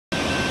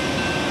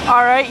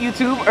Alright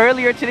YouTube,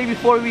 earlier today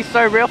before we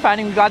started rail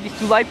fanning, we got these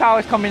two light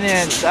powers coming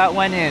in that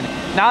went in.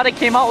 Now they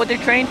came out with their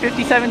train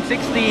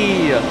 5760.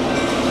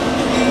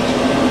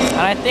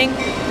 And I think,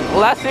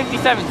 well, that's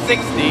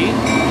 5760.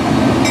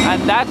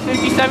 And that's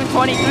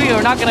 5723.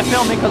 We're not gonna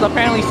film it because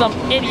apparently some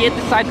idiot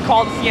decided to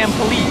call the CN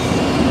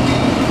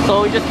police.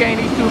 So we're just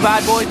getting these two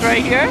bad boys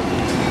right here.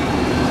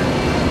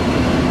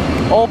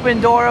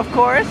 Open door, of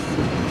course.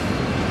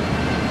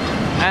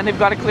 And they've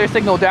got a clear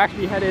signal. They're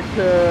actually headed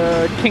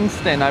to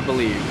Kingston, I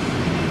believe.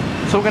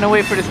 So we're gonna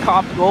wait for this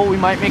cop to go. We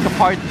might make a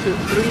part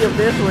 3 of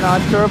this. We're not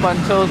sure, but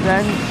until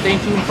then, stay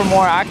tuned for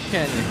more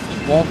action.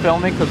 Won't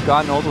film it because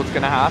God knows what's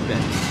gonna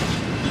happen.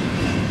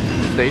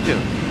 Stay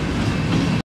tuned.